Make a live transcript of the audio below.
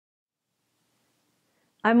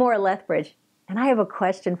I'm Maura Lethbridge, and I have a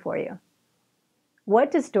question for you.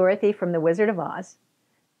 What does Dorothy from The Wizard of Oz,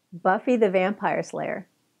 Buffy the Vampire Slayer,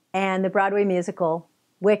 and the Broadway musical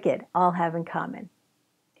Wicked all have in common?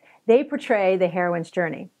 They portray the heroine's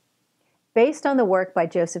journey. Based on the work by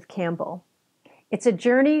Joseph Campbell, it's a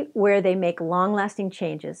journey where they make long-lasting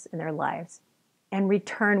changes in their lives and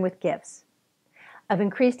return with gifts of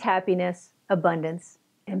increased happiness, abundance,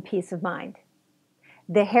 and peace of mind.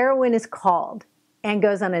 The heroine is called and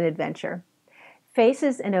goes on an adventure,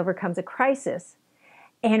 faces and overcomes a crisis,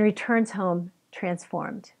 and returns home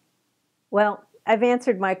transformed. Well, I've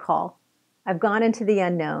answered my call. I've gone into the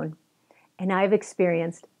unknown, and I've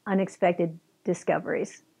experienced unexpected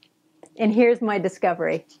discoveries. And here's my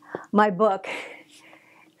discovery, my book,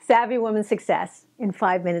 Savvy Woman Success in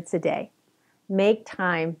 5 Minutes a Day. Make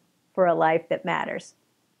time for a life that matters.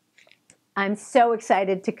 I'm so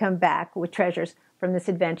excited to come back with treasures from this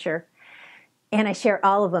adventure, and I share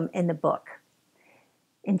all of them in the book.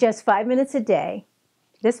 In just 5 minutes a day,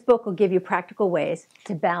 this book will give you practical ways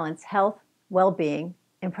to balance health, well-being,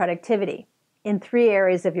 and productivity in 3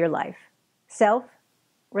 areas of your life: self,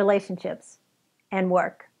 relationships, and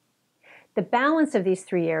work. The balance of these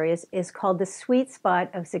 3 areas is called the sweet spot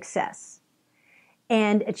of success.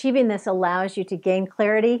 And achieving this allows you to gain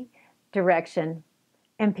clarity, direction,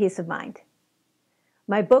 and peace of mind.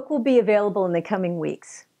 My book will be available in the coming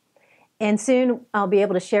weeks. And soon I'll be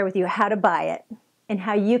able to share with you how to buy it and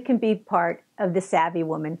how you can be part of the Savvy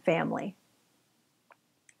Woman family.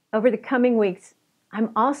 Over the coming weeks,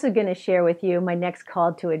 I'm also going to share with you my next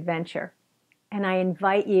call to adventure, and I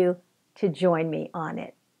invite you to join me on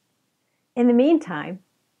it. In the meantime,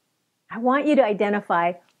 I want you to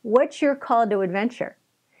identify what's your call to adventure.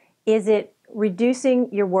 Is it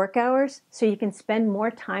reducing your work hours so you can spend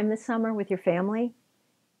more time this summer with your family?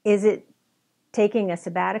 Is it taking a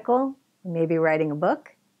sabbatical, maybe writing a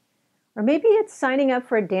book? Or maybe it's signing up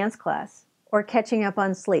for a dance class or catching up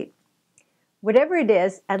on sleep. Whatever it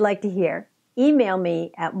is, I'd like to hear. Email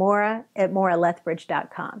me at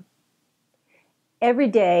maura@mauralethbridge.com. Every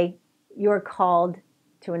day, you're called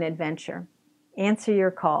to an adventure. Answer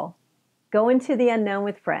your call. Go into the unknown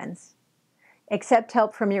with friends. Accept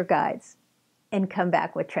help from your guides, and come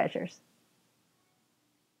back with treasures.